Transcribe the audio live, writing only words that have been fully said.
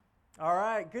All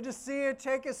right, good to see you.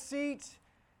 Take a seat.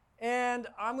 And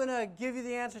I'm going to give you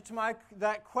the answer to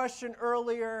that question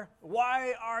earlier.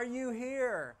 Why are you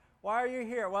here? Why are you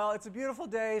here? Well, it's a beautiful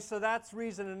day, so that's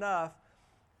reason enough.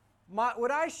 What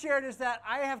I shared is that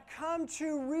I have come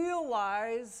to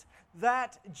realize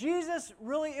that Jesus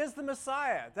really is the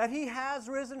Messiah, that he has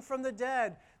risen from the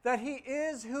dead, that he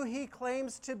is who he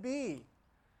claims to be.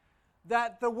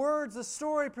 That the words, the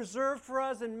story preserved for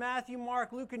us in Matthew,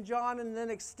 Mark, Luke, and John, and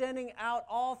then extending out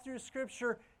all through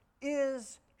Scripture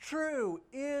is true,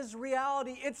 is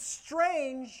reality. It's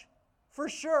strange for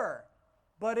sure,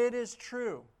 but it is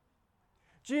true.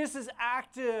 Jesus is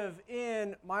active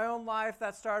in my own life.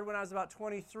 That started when I was about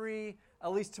 23,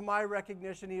 at least to my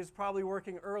recognition. He was probably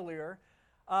working earlier.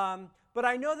 But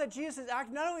I know that Jesus is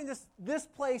active not only in this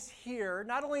place here,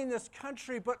 not only in this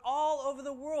country, but all over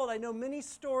the world. I know many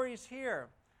stories here.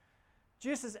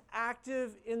 Jesus is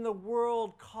active in the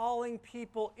world, calling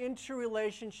people into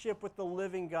relationship with the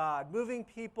living God, moving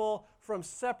people from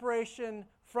separation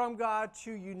from God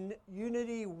to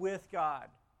unity with God.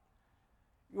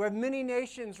 You have many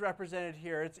nations represented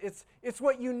here. It's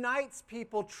what unites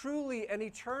people truly and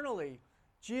eternally.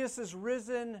 Jesus'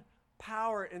 risen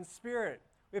power and spirit.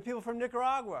 We have people from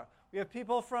Nicaragua. We have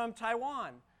people from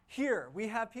Taiwan. Here. We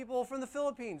have people from the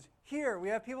Philippines. Here. We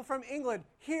have people from England.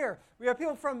 Here. We have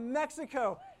people from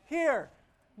Mexico. Here.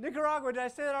 Nicaragua, did I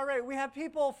say that already? We have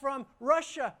people from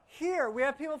Russia. Here. We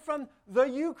have people from the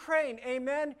Ukraine.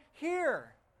 Amen.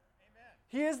 Here. Amen.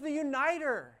 He is the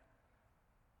uniter.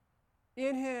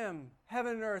 In him,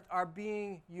 heaven and earth are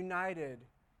being united.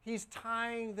 He's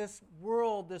tying this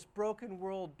world, this broken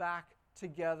world, back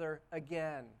together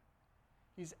again.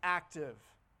 He's active.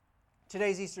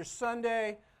 Today's Easter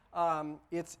Sunday.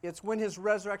 It's when his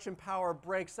resurrection power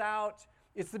breaks out.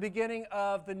 It's the beginning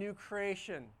of the new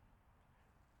creation.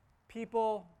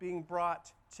 People being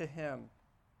brought to him.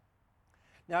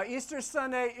 Now, Easter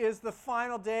Sunday is the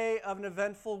final day of an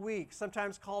eventful week,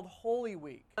 sometimes called Holy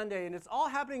Week. Sunday, and it's all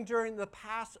happening during the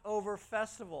Passover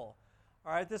festival.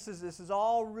 All right, this is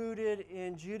all rooted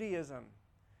in Judaism.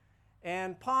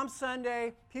 And Palm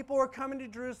Sunday, people were coming to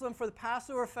Jerusalem for the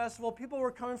Passover festival. People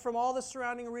were coming from all the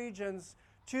surrounding regions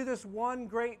to this one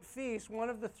great feast, one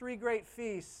of the three great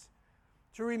feasts,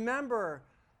 to remember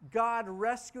God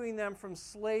rescuing them from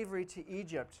slavery to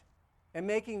Egypt and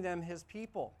making them his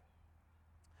people.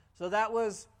 So that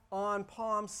was on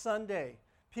Palm Sunday.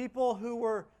 People who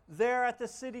were there at the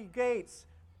city gates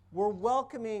were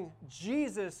welcoming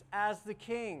Jesus as the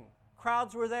king.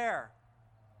 Crowds were there.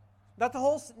 Not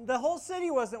the whole city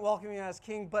wasn't welcoming him as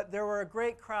king, but there were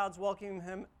great crowds welcoming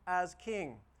him as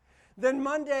king. Then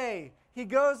Monday, he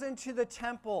goes into the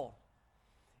temple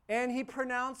and he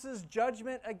pronounces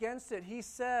judgment against it. He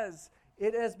says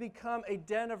it has become a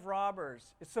den of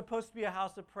robbers. It's supposed to be a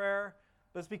house of prayer,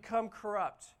 but it's become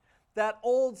corrupt. That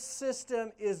old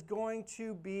system is going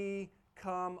to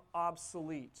become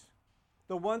obsolete.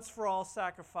 The once-for-all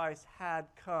sacrifice had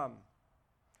come.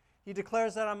 He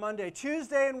declares that on Monday.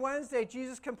 Tuesday and Wednesday,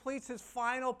 Jesus completes his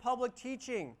final public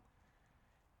teaching.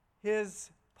 His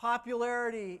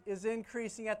popularity is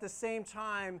increasing at the same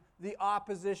time. The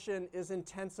opposition is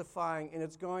intensifying, and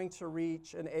it's going to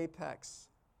reach an apex.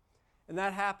 And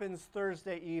that happens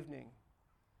Thursday evening.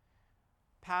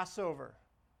 Passover.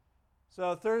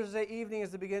 So Thursday evening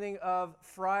is the beginning of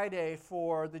Friday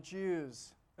for the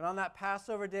Jews. And on that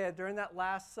Passover day, during that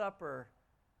Last Supper,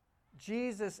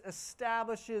 Jesus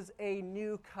establishes a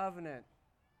new covenant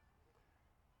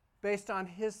based on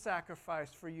his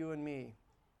sacrifice for you and me.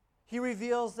 He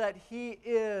reveals that he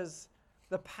is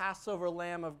the Passover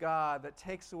Lamb of God that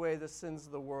takes away the sins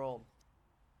of the world.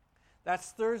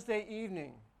 That's Thursday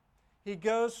evening. He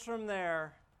goes from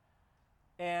there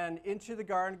and into the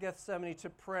Garden of Gethsemane to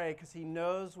pray because he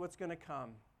knows what's going to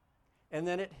come. And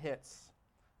then it hits.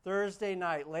 Thursday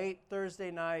night, late Thursday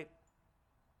night,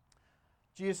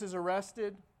 Jesus is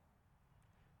arrested.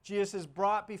 Jesus is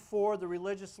brought before the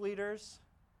religious leaders.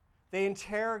 They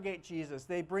interrogate Jesus.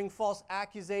 They bring false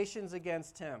accusations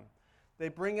against him. They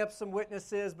bring up some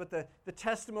witnesses, but the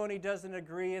testimony doesn't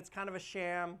agree. It's kind of a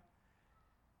sham.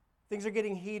 Things are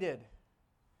getting heated.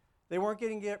 They weren't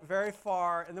getting very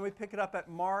far. And then we pick it up at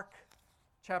Mark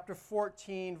chapter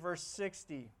 14, verse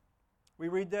 60. We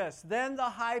read this. Then the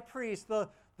high priest, the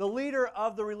leader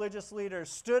of the religious leaders,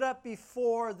 stood up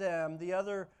before them, the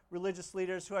other religious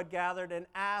leaders who had gathered, and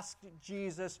asked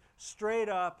Jesus straight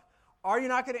up, are you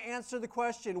not going to answer the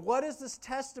question? What is this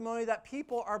testimony that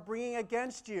people are bringing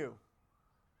against you?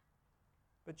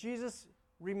 But Jesus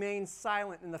remained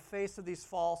silent in the face of these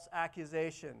false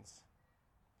accusations.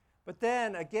 But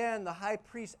then, again, the high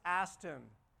priest asked him,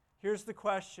 here's the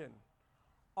question,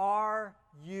 Are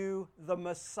you the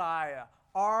Messiah?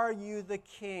 Are you the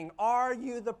King? Are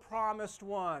you the promised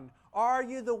one? Are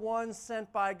you the one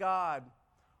sent by God?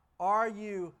 Are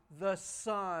you the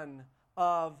Son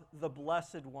of the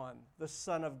Blessed One, the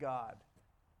Son of God?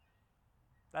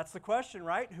 That's the question,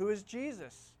 right? Who is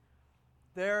Jesus?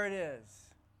 There it is.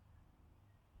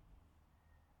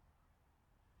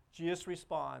 Jesus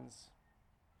responds,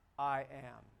 I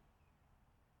am.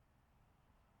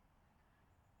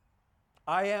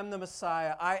 I am the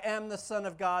Messiah. I am the Son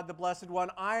of God, the Blessed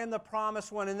One. I am the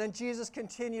promised one. And then Jesus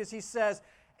continues. He says,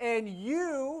 and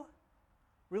you,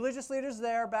 religious leaders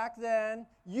there back then,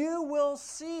 you will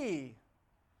see,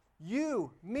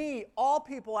 you, me, all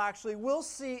people actually will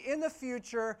see in the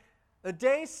future, the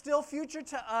day still future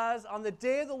to us, on the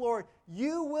day of the Lord,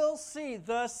 you will see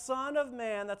the Son of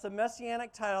Man, that's a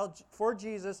messianic title for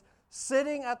Jesus,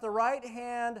 sitting at the right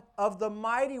hand of the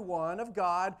Mighty One of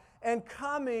God and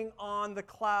coming on the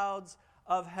clouds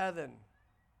of heaven.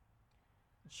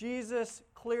 Jesus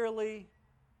clearly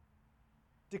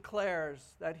declares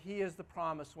that he is the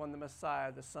promised one, the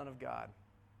Messiah, the Son of God,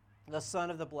 the Son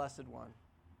of the Blessed One.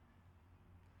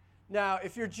 Now,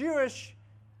 if you're Jewish,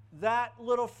 that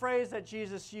little phrase that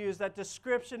Jesus used, that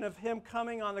description of him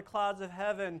coming on the clouds of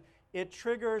heaven, it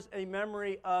triggers a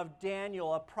memory of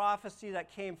Daniel, a prophecy that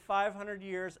came 500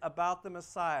 years about the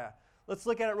Messiah. Let's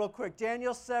look at it real quick.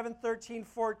 Daniel 7, 13,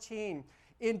 14.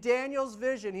 In Daniel's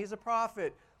vision, he's a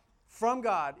prophet from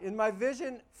God. In my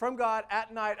vision from God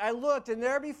at night, I looked, and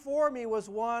there before me was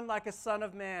one like a son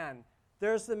of man.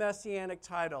 There's the messianic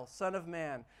title, Son of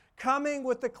Man. Coming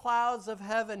with the clouds of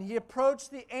heaven, he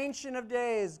approached the Ancient of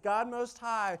Days, God Most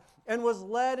High, and was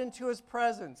led into his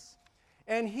presence.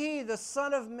 And he, the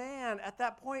Son of Man, at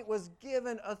that point was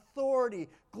given authority,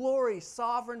 glory,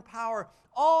 sovereign power.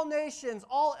 All nations,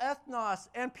 all ethnos,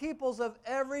 and peoples of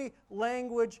every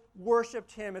language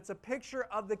worshiped him. It's a picture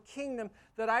of the kingdom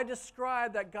that I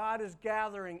described that God is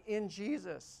gathering in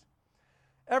Jesus.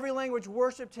 Every language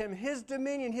worshiped him. His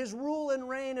dominion, his rule and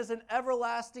reign is an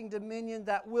everlasting dominion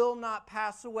that will not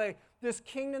pass away. This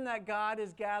kingdom that God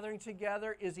is gathering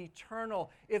together is eternal.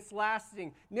 It's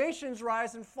lasting. Nations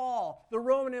rise and fall. The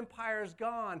Roman Empire is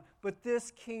gone, but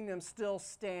this kingdom still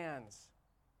stands.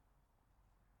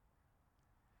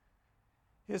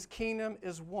 His kingdom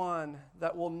is one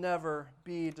that will never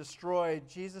be destroyed.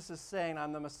 Jesus is saying,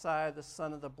 I'm the Messiah, the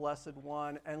Son of the Blessed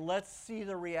One, and let's see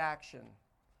the reaction.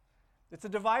 It's a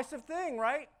divisive thing,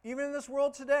 right? Even in this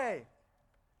world today.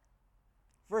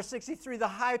 Verse 63, the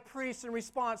high priest in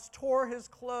response tore his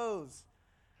clothes.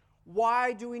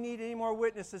 Why do we need any more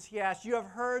witnesses, he asked. You have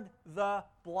heard the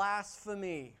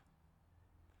blasphemy.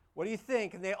 What do you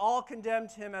think? And they all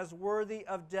condemned him as worthy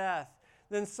of death.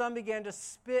 Then some began to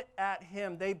spit at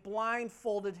him. They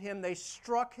blindfolded him. They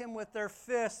struck him with their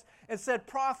fists and said,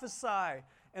 prophesy.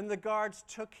 And the guards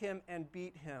took him and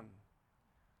beat him.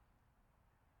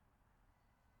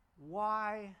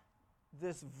 Why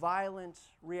this violent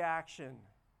reaction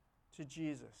to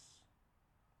Jesus?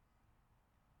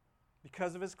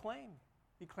 Because of his claim.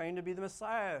 He claimed to be the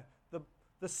Messiah,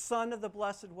 the Son of the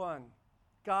Blessed One,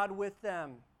 God with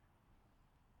them.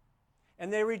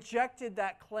 And they rejected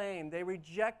that claim. They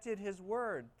rejected his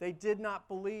word. They did not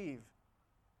believe.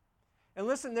 And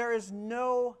listen, there is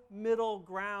no middle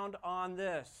ground on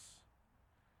this.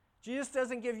 Jesus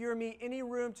doesn't give you or me any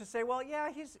room to say, well, yeah,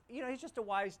 he's just a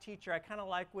wise teacher. I kind of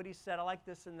like what he said. I like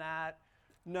this and that.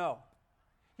 No.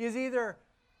 He is either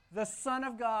the Son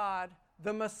of God,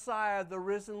 the Messiah, the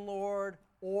risen Lord,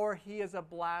 or he is a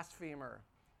blasphemer.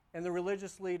 And the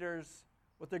religious leaders,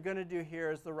 what they're going to do here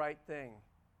is the right thing.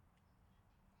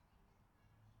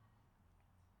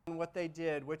 And what they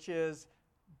did, which is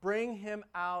bring him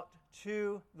out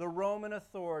to the Roman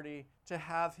authority to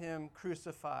have him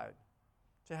crucified,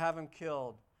 to have him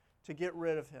killed, to get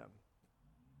rid of him.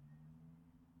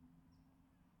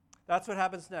 That's what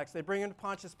happens next. They bring him to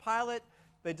Pontius Pilate.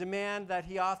 They demand that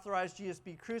he authorize Jesus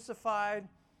be crucified.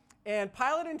 And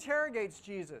Pilate interrogates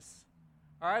Jesus.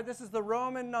 All right, this is the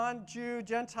Roman non-Jew,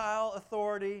 Gentile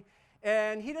authority.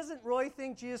 And he doesn't really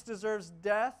think Jesus deserves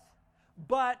death,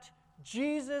 but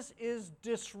Jesus is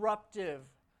disruptive.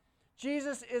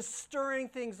 Jesus is stirring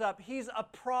things up. He's a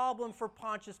problem for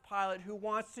Pontius Pilate, who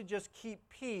wants to just keep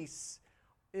peace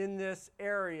in this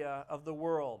area of the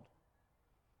world.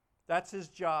 That's his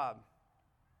job.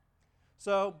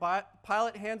 So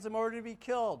Pilate hands him over to be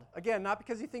killed. Again, not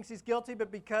because he thinks he's guilty,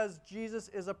 but because Jesus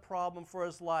is a problem for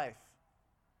his life.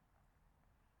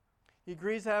 He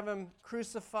agrees to have him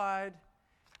crucified.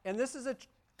 And this is a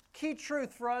key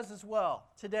truth for us as well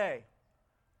today.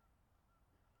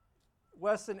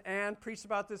 Wes and Ann preached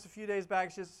about this a few days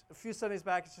back, a few Sundays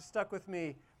back. It's just stuck with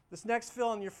me. This next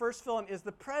fill-in, your first fill-in, is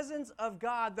the presence of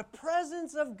God. The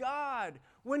presence of God.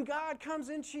 When God comes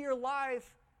into your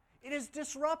life, it is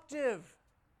disruptive.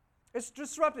 It's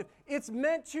disruptive. It's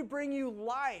meant to bring you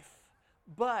life,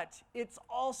 but it's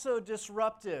also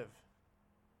disruptive.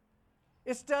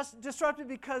 It's just disruptive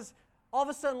because all of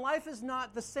a sudden life is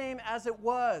not the same as it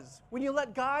was. When you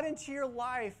let God into your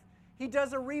life, He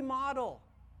does a remodel.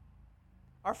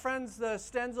 Our friends, the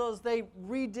Stenzels, they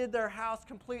redid their house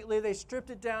completely. They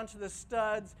stripped it down to the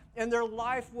studs, and their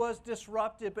life was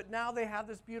disrupted, but now they have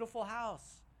this beautiful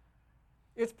house.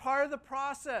 It's part of the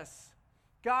process.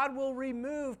 God will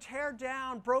remove, tear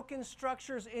down broken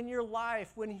structures in your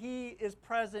life when He is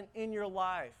present in your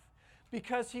life,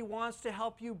 because He wants to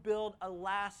help you build a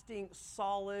lasting,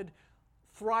 solid,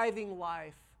 thriving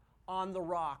life on the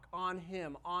rock, on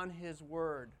Him, on His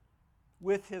Word,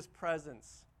 with His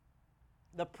presence.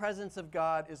 The presence of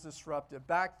God is disruptive,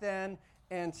 back then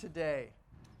and today.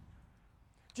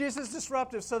 Jesus is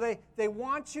disruptive, so they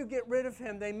want to get rid of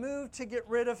Him. They move to get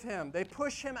rid of Him. They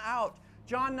push Him out.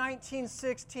 John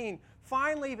 19:16.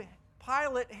 Finally,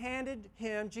 Pilate handed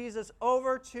Him, Jesus,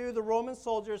 over to the Roman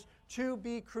soldiers to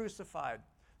be crucified.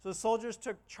 So the soldiers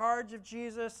took charge of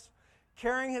Jesus.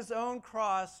 Carrying His own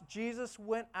cross, Jesus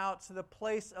went out to the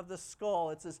place of the skull.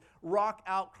 It's this rock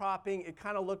outcropping. It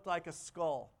kind of looked like a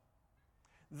skull.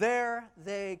 There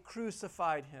they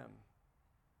crucified Him,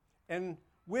 and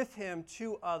with Him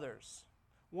 2 others,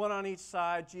 one on each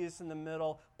side, Jesus in the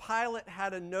middle. Pilate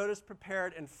had a notice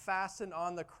prepared and fastened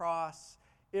on the cross.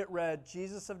 It read,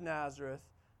 Jesus of Nazareth,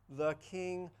 the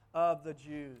King of the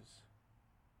Jews.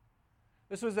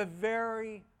 This was a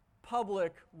very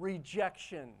public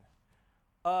rejection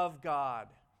of God.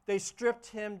 They stripped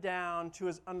Him down to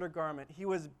His undergarment. He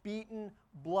was beaten,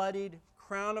 bloodied,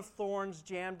 crown of thorns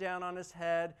jammed down on His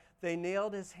head. They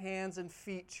nailed His hands and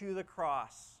feet to the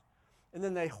cross. And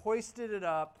then they hoisted it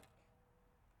up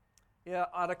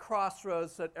at a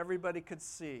crossroads so that everybody could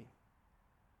see.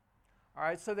 All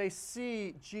right, so they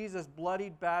see Jesus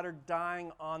bloodied, battered,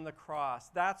 dying on the cross.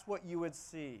 That's what you would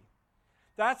see.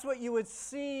 That's what you would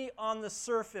see on the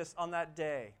surface on that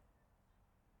day.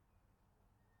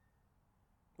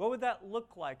 What would that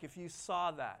look like if you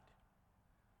saw that?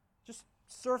 Just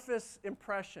surface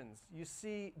impressions. You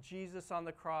see Jesus on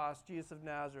the cross, Jesus of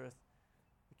Nazareth,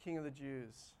 the King of the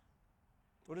Jews.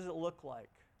 What does it look like?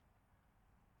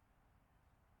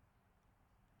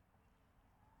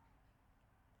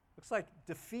 Looks like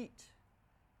defeat.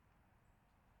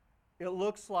 It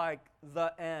looks like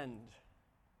the end.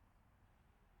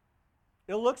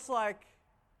 It looks like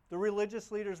the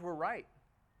religious leaders were right.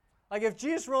 Like if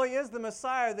Jesus really is the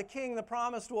Messiah, the King, the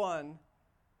promised one,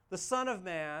 the Son of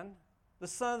Man, the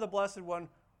Son of the Blessed One,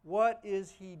 what is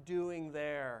He doing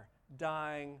there,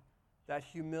 dying that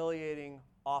humiliating,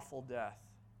 awful death?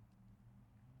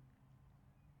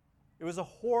 It was a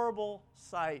horrible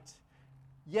sight.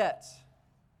 Yet,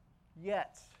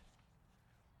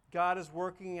 God is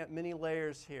working at many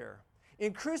layers here.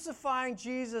 In crucifying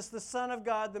Jesus, the Son of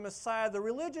God, the Messiah, the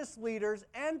religious leaders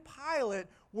and Pilate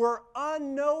were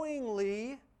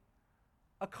unknowingly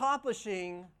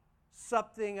accomplishing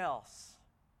something else.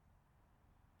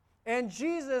 And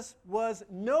Jesus was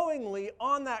knowingly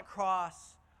on that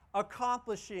cross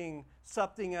accomplishing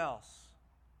something else.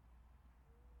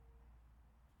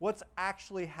 What's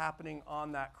actually happening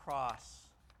on that cross?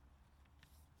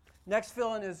 Next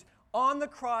fill-in is, on the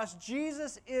cross,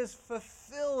 Jesus is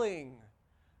fulfilling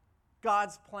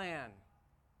God's plan.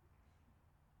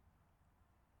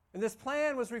 And this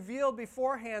plan was revealed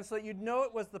beforehand so that you'd know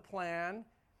it was the plan,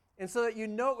 and so that you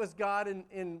know it was God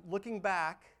in looking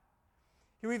back.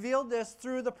 He revealed this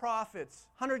through the prophets,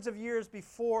 hundreds of years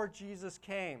before Jesus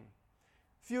came.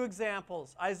 A few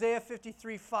examples. Isaiah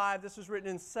 53:5, this was written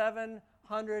in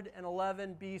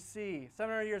 711 BC,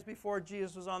 700 years before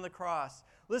Jesus was on the cross.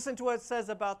 Listen to what it says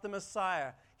about the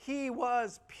Messiah. He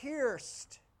was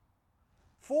pierced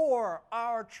for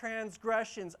our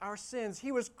transgressions, our sins.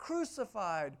 He was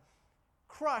crucified,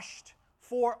 crushed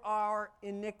for our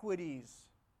iniquities.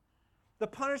 The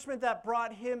punishment that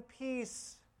brought Him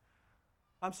peace,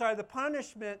 the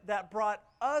punishment that brought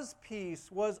us peace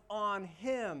was on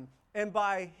Him, and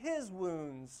by His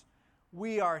wounds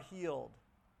we are healed.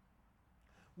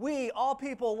 We, all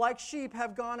people, like sheep,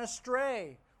 have gone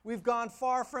astray. We've gone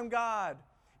far from God.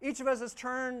 Each of us has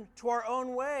turned to our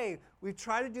own way. We've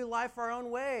tried to do life our own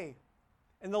way.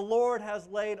 And the Lord has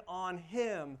laid on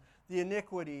Him the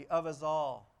iniquity of us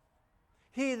all.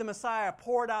 He, the Messiah,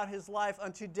 poured out His life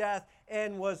unto death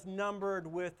and was numbered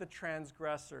with the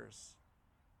transgressors.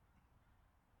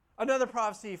 Another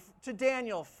prophecy to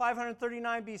Daniel,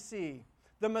 539 BC.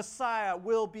 The Messiah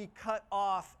will be cut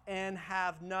off and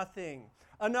have nothing.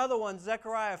 Another one,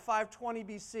 Zechariah 520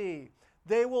 BC.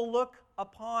 They will look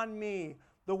upon me,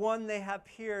 the one they have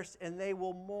pierced, and they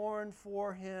will mourn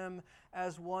for him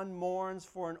as one mourns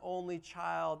for an only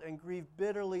child, and grieve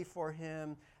bitterly for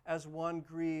him as one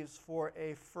grieves for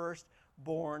a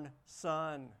firstborn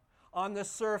son. On the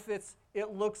surface, it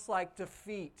looks like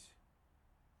defeat.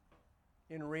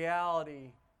 In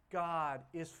reality, God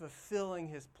is fulfilling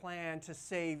his plan to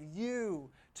save you,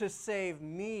 to save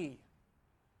me.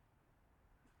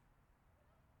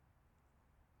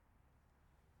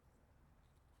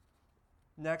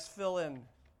 Next fill in.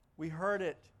 We heard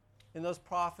it in those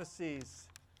prophecies.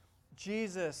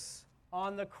 Jesus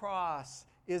on the cross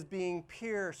is being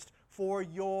pierced for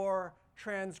your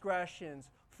transgressions,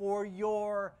 for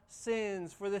your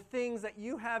sins, for the things that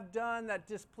you have done that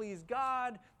displease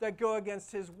God, that go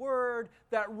against his word,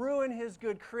 that ruin his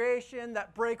good creation,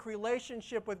 that break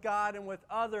relationship with God and with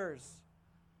others.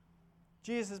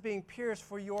 Jesus is being pierced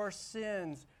for your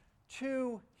sins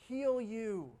to heal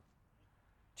you.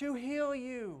 To heal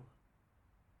you.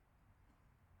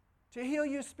 To heal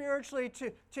you spiritually,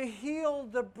 to heal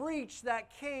the breach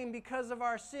that came because of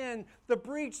our sin, the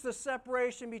breach, the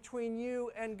separation between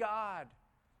you and God.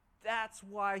 That's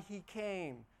why he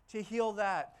came, to heal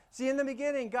that. See, in the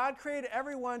beginning, God created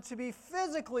everyone to be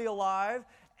physically alive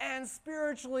and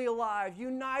spiritually alive,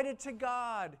 united to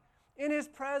God in his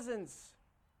presence.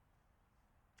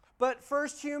 But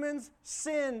first humans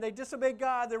sinned. They disobeyed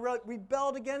God. They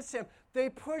rebelled against him. They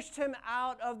pushed him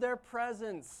out of their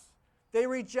presence. They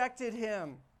rejected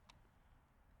him.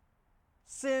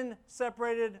 Sin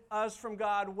separated us from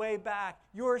God way back.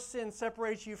 Your sin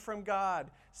separates you from God.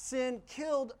 Sin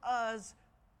killed us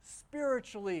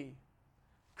spiritually.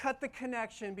 Cut the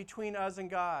connection between us and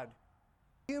God.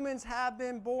 Humans have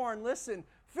been born, listen,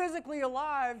 physically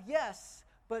alive, yes,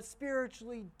 but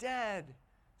spiritually dead,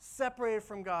 separated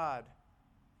from God.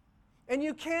 And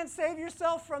you can't save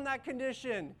yourself from that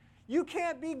condition. You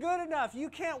can't be good enough. You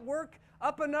can't work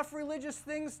up enough religious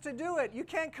things to do it. You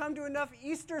can't come to enough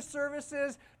Easter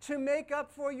services to make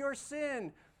up for your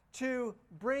sin, to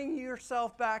bring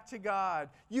yourself back to God.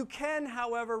 You can,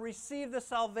 however, receive the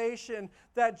salvation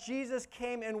that Jesus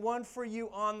came and won for you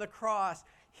on the cross.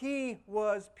 He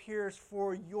was pierced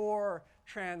for your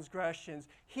transgressions.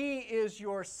 He is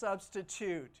your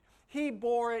substitute. He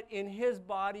bore it in his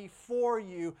body for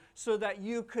you so that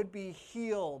you could be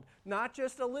healed. Not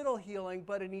just a little healing,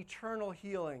 but an eternal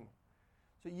healing.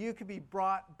 So you could be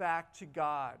brought back to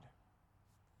God.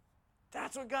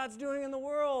 That's what God's doing in the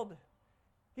world.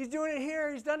 He's doing it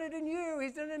here. He's done it in you.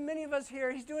 He's done it in many of us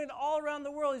here. He's doing it all around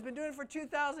the world. He's been doing it for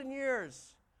 2,000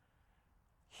 years.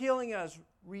 Healing us,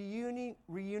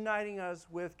 reuniting us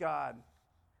with God.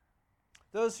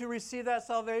 Those who receive that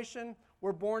salvation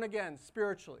were born again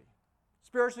spiritually.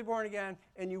 Spiritually born again,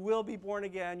 and you will be born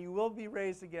again. You will be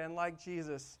raised again like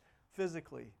Jesus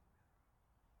physically.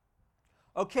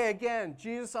 Okay, again,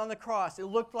 Jesus on the cross. It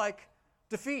looked like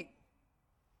defeat.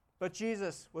 But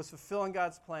Jesus was fulfilling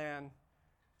God's plan.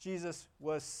 Jesus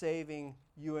was saving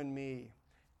you and me.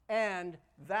 And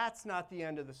that's not the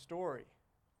end of the story.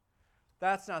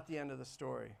 That's not the end of the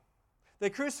story. They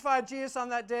crucified Jesus on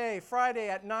that day, Friday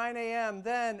at 9 a.m.,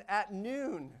 then at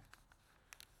noon.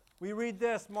 We read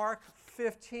this, Mark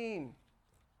 15.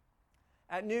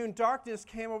 At noon, darkness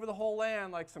came over the whole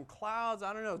land, like some clouds.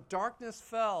 I don't know, darkness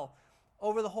fell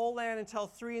over the whole land until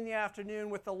 3 in the afternoon.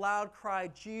 With a loud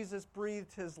cry, Jesus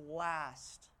breathed his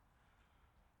last.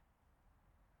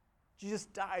 Jesus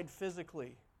died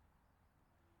physically.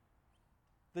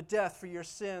 The death for your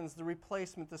sins, the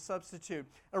replacement, the substitute.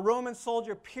 A Roman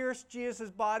soldier pierced Jesus'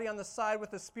 body on the side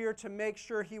with a spear to make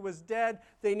sure he was dead.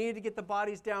 They needed to get the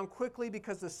bodies down quickly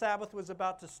because the Sabbath was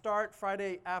about to start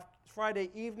Friday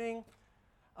evening.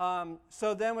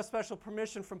 So then, with special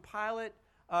permission from Pilate,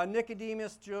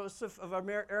 Nicodemus, Joseph of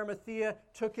Arimathea,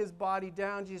 took his body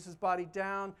down, Jesus' body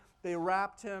down. They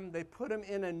wrapped him. They put him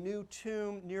in a new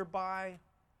tomb nearby.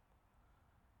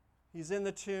 He's in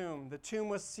the tomb. The tomb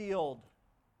was sealed.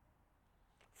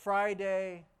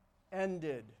 Friday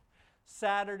ended.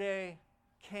 Saturday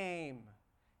came,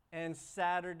 and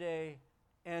Saturday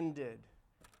ended.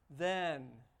 Then,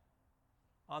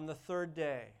 on the third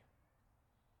day,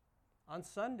 on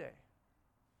Sunday,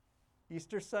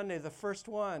 Easter Sunday, the first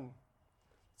one,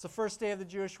 it's the first day of the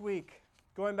Jewish week.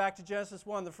 Going back to Genesis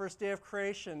 1, the first day of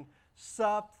creation,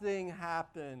 something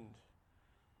happened.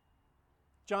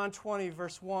 John 20,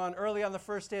 verse 1, early on the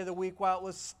first day of the week, while it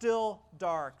was still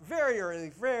dark, very early,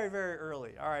 very, very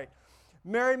early. All right.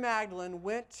 Mary Magdalene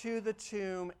went to the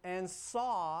tomb and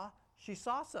she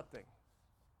saw something.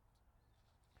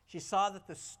 She saw that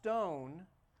the stone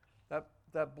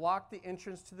that blocked the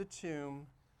entrance to the tomb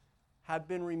had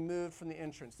been removed from the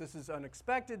entrance. This is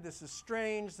unexpected. This is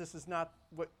strange. This is not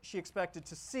what she expected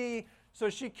to see. So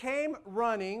she came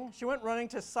running. She went running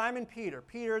to Simon Peter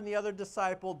and the other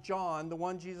disciple, John, the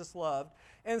one Jesus loved,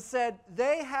 and said,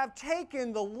 "They have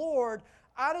taken the Lord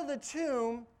out of the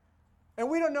tomb, and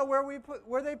we don't know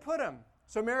where they put him."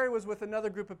 So Mary was with another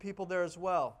group of people there as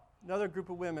well, another group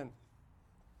of women.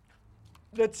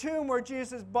 The tomb where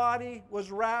Jesus' body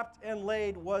was wrapped and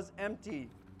laid was empty.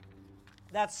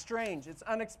 That's strange. It's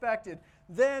unexpected.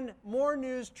 Then more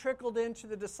news trickled into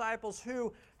the disciples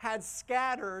who had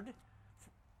scattered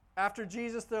after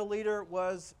Jesus, their leader,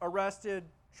 was arrested,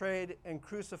 betrayed, and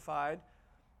crucified.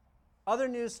 Other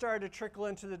news started to trickle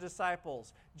into the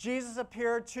disciples. Jesus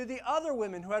appeared to the other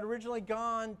women who had originally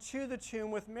gone to the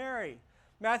tomb with Mary.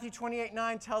 Matthew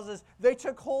 28:9 tells us they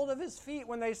took hold of his feet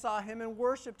when they saw him and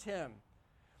worshiped him.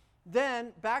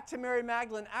 Then, back to Mary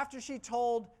Magdalene, after she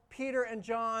told Peter and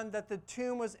John that the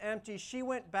tomb was empty, she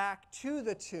went back to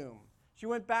the tomb. She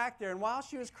went back there, and while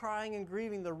she was crying and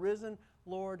grieving, the risen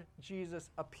Lord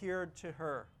Jesus appeared to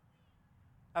her.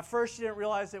 At first, she didn't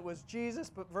realize it was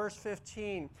Jesus, but verse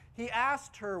 15, he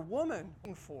asked her, "Woman, what are you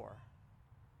looking for?"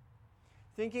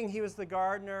 Thinking he was the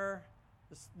gardener,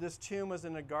 this tomb was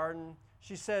in a garden,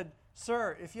 she said,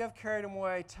 "Sir, if you have carried him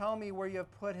away, tell me where you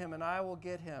have put him, and I will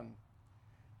get him."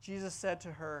 Jesus said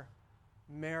to her,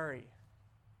 "Mary."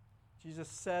 Jesus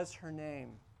says her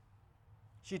name.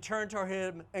 She turned toward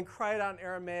him and cried out in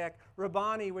Aramaic,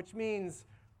 "Rabboni," which means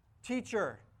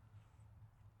teacher.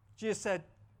 Jesus said,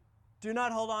 "Do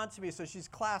not hold on to me." So she's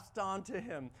clasped onto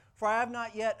him. "For I have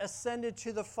not yet ascended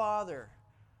to the Father.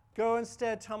 Go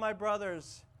instead, tell my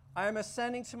brothers, I am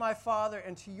ascending to my Father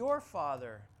and to your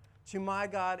Father, to my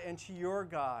God and to your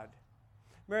God."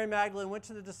 Mary Magdalene went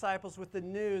to the disciples with the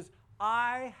news,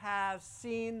 "I have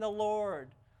seen the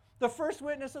Lord." The first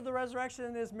witness of the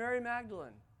resurrection is Mary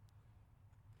Magdalene.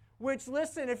 Which,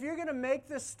 listen, if you're going to make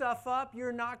this stuff up,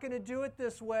 you're not going to do it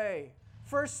this way.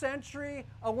 First century,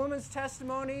 a woman's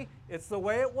testimony, it's the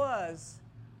way it was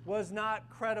not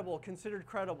credible, considered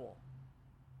credible.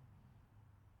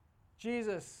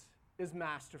 Jesus is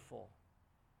masterful.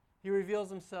 He reveals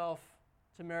himself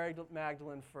to Mary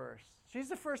Magdalene first. She's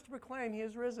the first to proclaim he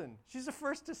is risen. She's the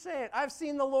first to say it. "I've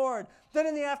seen the Lord." Then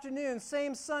in the afternoon,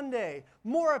 same Sunday,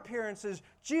 more appearances.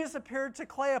 Jesus appeared to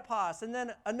Cleopas and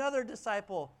then another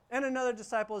disciple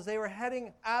as they were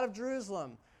heading out of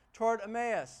Jerusalem toward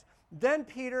Emmaus. Then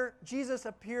Jesus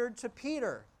appeared to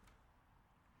Peter.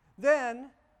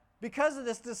 Then, because of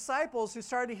this, disciples who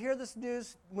started to hear this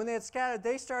news when they had scattered,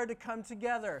 they started to come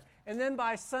together. And then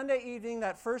by Sunday evening,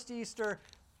 that first Easter,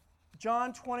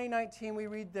 John 20:19, we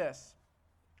read this.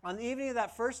 On the evening of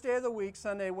that first day of the week,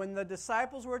 Sunday, when the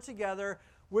disciples were together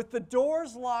with the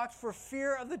doors locked for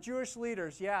fear of the Jewish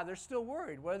leaders. Yeah, they're still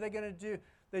worried. What are they going to do?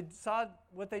 They saw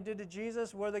what they did to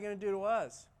Jesus. What are they going to do to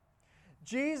us?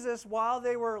 Jesus, while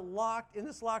they were locked in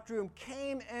this locked room,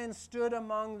 came and stood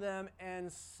among them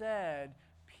and said,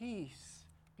 "Peace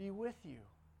be with you."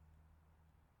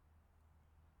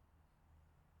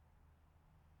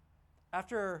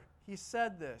 After he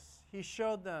said this, he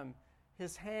showed them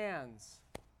his hands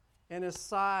and his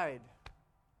side.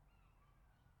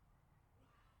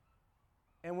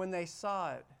 And when they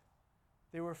saw it,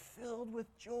 they were filled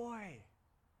with joy.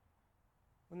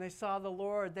 When they saw the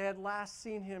Lord, they had last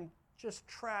seen him just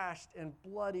trashed and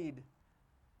bloodied.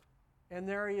 And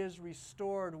there he is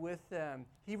restored with them.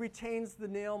 He retains the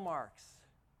nail marks.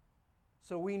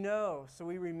 So we know, so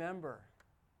we remember.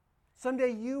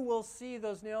 Someday you will see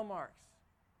those nail marks.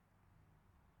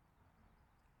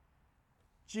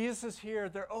 Jesus is here.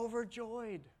 They're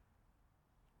overjoyed.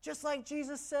 Just like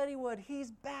Jesus said he would.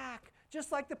 He's back.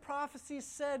 Just like the prophecies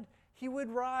said he would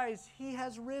rise. He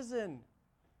has risen.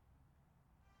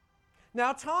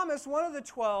 Now Thomas, one of the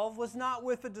 12, was not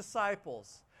with the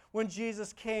disciples when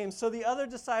Jesus came. So the other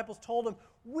disciples told him,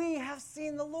 "We have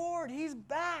seen the Lord. He's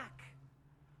back."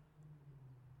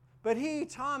 But he,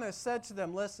 Thomas, said to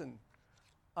them, "Listen,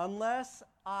 unless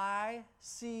I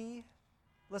see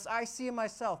in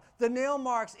myself the nail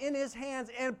marks in his hands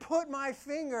and put my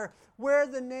finger where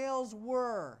the nails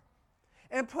were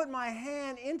and put my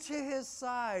hand into his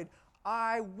side,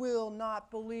 I will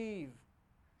not believe."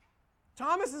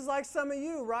 Thomas is like some of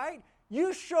you, right?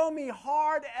 You show me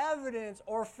hard evidence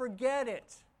or forget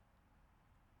it.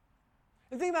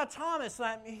 And think about Thomas.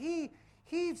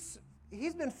 He's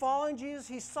been following Jesus.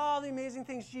 He saw the amazing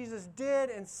things Jesus did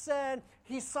and said.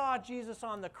 He saw Jesus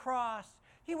on the cross.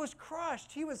 He was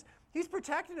crushed. He was He's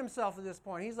protecting himself at this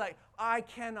point. He's like, I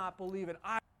cannot believe it.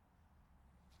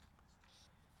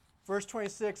 Verse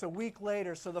 26, a week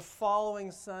later, so the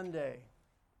following Sunday,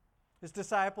 his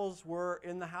disciples were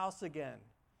in the house again.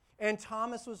 And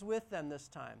Thomas was with them this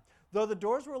time. Though the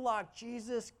doors were locked,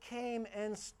 Jesus came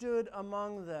and stood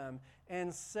among them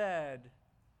and said,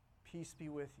 "Peace be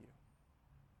with you."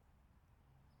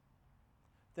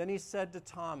 Then he said to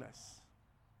Thomas,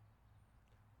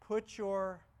 "Put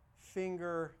your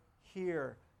finger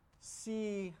here.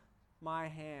 See my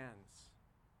hands.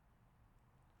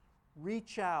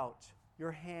 Reach out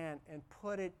your hand and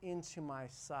put it into my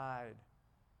side."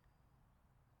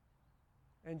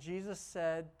 And Jesus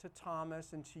said to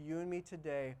Thomas and to you and me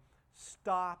today,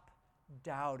 stop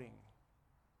doubting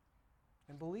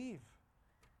and believe.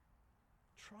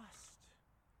 Trust.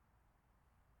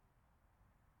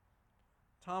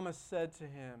 Thomas said to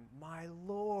him, "My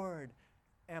Lord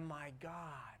and my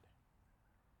God."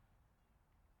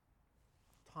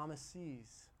 Thomas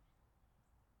sees.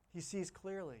 He sees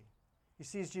clearly. He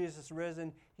sees Jesus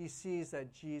risen. He sees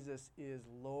that Jesus is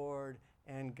Lord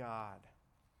and God.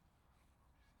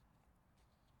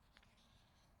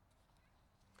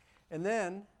 And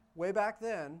then, way back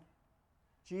then,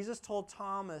 Jesus told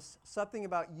Thomas something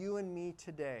about you and me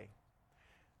today.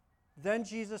 Then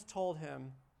Jesus told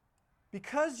him,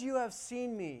 "Because you have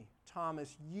seen me,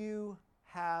 Thomas, you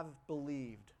have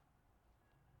believed.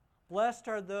 Blessed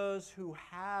are those who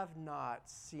have not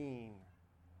seen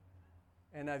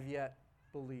and have yet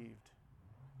believed."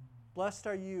 Blessed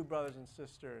are you, brothers and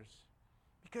sisters,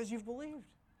 because you've believed.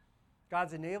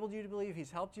 God's enabled you to believe.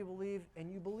 He's helped you believe,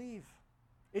 and you believe.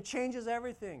 It changes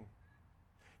everything.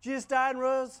 Jesus died and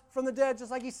rose from the dead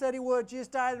just like he said he would. Jesus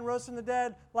died and rose from the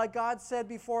dead like God said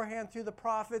beforehand through the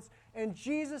prophets. And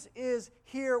Jesus is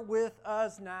here with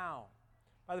us now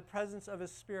by the presence of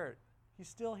his Spirit. He's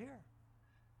still here.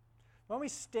 Why don't we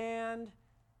stand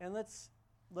and let's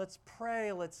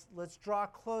pray. Let's draw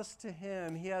close to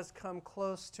him. He has come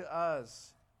close to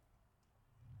us.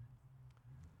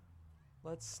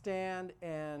 Let's stand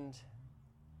and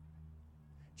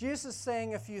Jesus is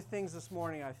saying a few things this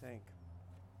morning, I think.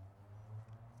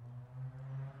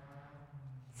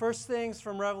 First things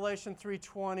from Revelation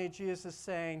 3:20, Jesus is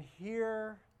saying,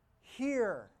 hear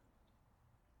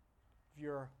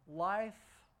your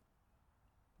life,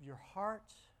 your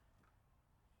heart,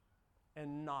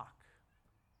 and knock.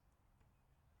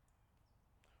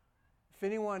 If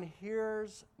anyone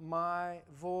hears my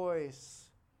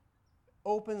voice,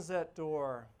 opens that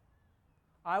door,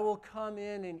 I will come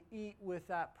in and eat with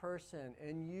that person,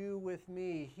 and you with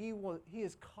me. He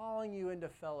is calling you into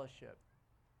fellowship.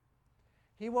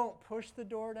 He won't push the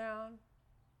door down.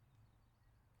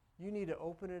 You need to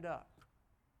open it up.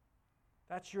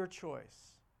 That's your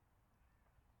choice.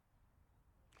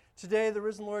 Today, the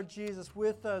risen Lord Jesus,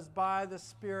 with us by the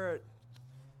Spirit,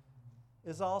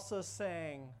 is also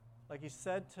saying, like he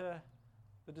said to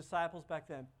the disciples back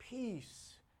then,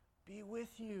 "Peace be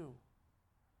with you."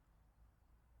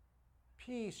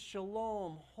 Peace,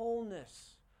 shalom,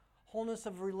 wholeness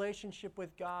of relationship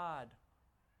with God,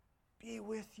 be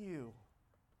with you.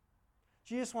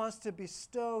 Jesus wants to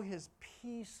bestow his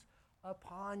peace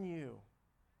upon you.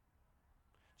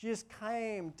 Jesus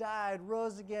came, died,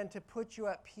 rose again to put you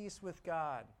at peace with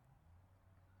God.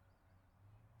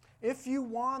 If you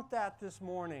want that this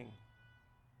morning,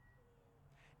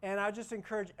 and I just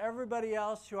encourage everybody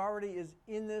else who already is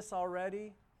in this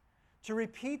already to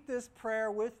repeat this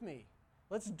prayer with me.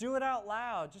 Let's do it out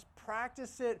loud. Just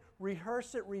practice it,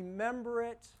 rehearse it, remember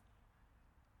it.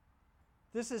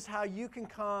 This is how you can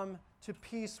come to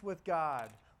peace with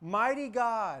God. Mighty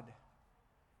God,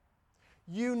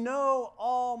 you know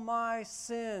all my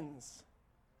sins.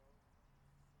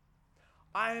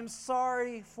 I am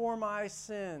sorry for my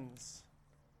sins,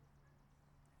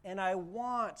 and I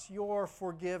want your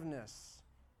forgiveness.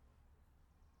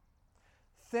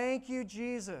 Thank you,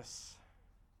 Jesus,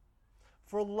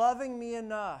 for loving me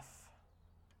enough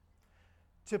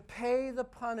to pay the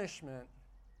punishment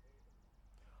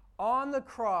on the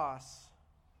cross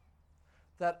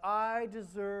that I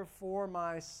deserve for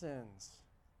my sins.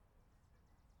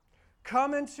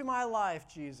 Come into my life,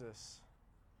 Jesus,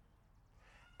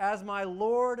 as my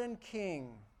Lord and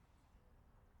King.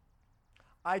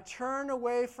 I turn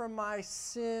away from my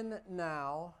sin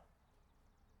now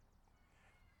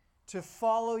to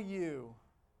follow you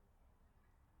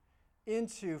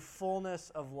into fullness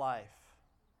of life.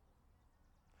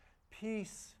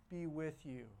 Peace be with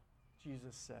you,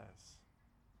 Jesus says.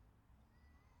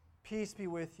 Peace be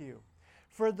with you.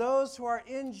 For those who are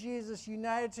in Jesus,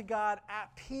 united to God,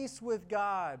 at peace with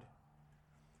God,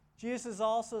 Jesus is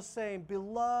also saying,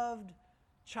 beloved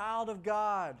child of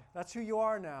God. That's who you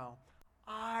are now.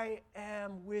 I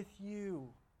am with you.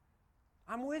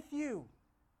 I'm with you.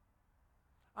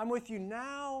 I'm with you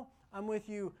now. I'm with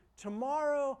you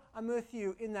tomorrow. I'm with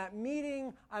you in that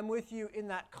meeting. I'm with you in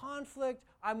that conflict.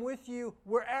 I'm with you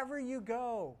wherever you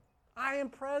go. I am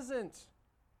present.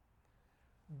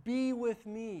 Be with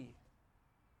me.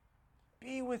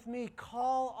 Be with me.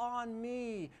 Call on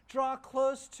me. Draw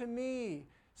close to me.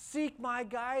 Seek my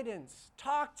guidance.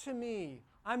 Talk to me.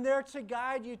 I'm there to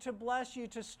guide you, to bless you,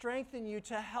 to strengthen you,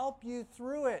 to help you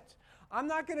through it. I'm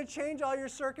not going to change all your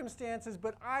circumstances,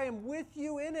 but I am with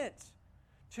you in it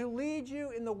to lead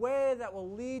you in the way that will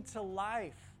lead to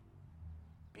life.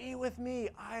 Be with me.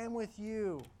 I am with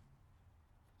you.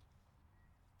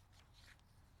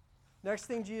 Next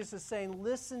thing Jesus is saying,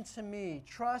 listen to me,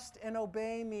 trust and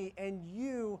obey me, and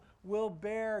you will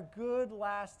bear good,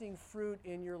 lasting fruit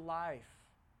in your life.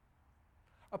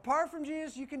 Apart from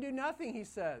Jesus, you can do nothing, he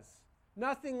says.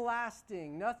 Nothing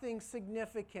lasting, nothing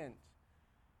significant.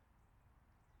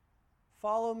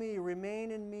 Follow me,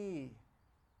 remain in me,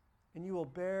 and you will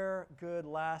bear good,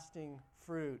 lasting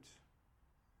fruit.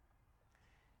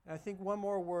 And I think one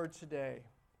more word today.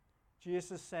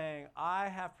 Jesus is saying, I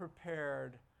have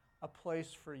prepared a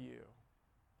place for you.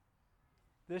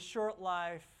 This short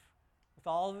life, with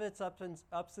all of its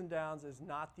ups and downs, is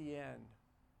not the end.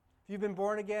 If you've been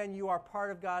born again, you are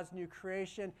part of God's new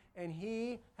creation, and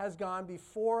He has gone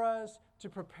before us to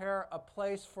prepare a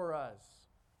place for us.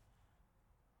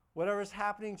 Whatever is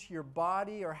happening to your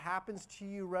body or happens to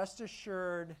you, rest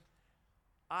assured,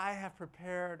 I have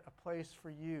prepared a place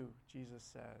for you, Jesus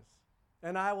says.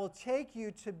 And I will take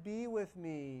you to be with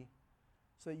me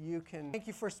so that you can. Thank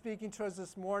you for speaking to us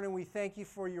this morning. We thank you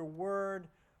for your word.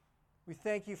 We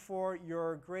thank you for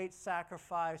your great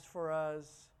sacrifice for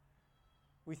us.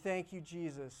 We thank you,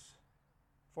 Jesus,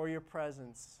 for your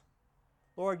presence.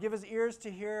 Lord, give us ears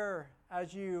to hear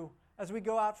as we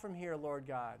go out from here, Lord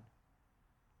God.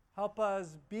 Help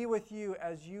us be with you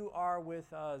as you are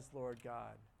with us, Lord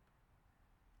God.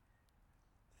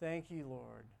 Thank you,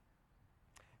 Lord.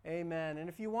 Amen. And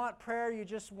if you want prayer, you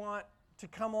just want to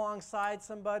come alongside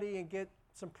somebody and get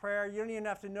some prayer, you don't even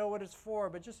have to know what it's for,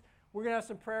 but we're going to have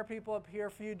some prayer people up here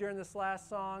for you during this last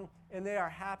song, and they are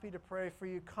happy to pray for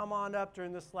you. Come on up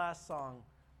during this last song.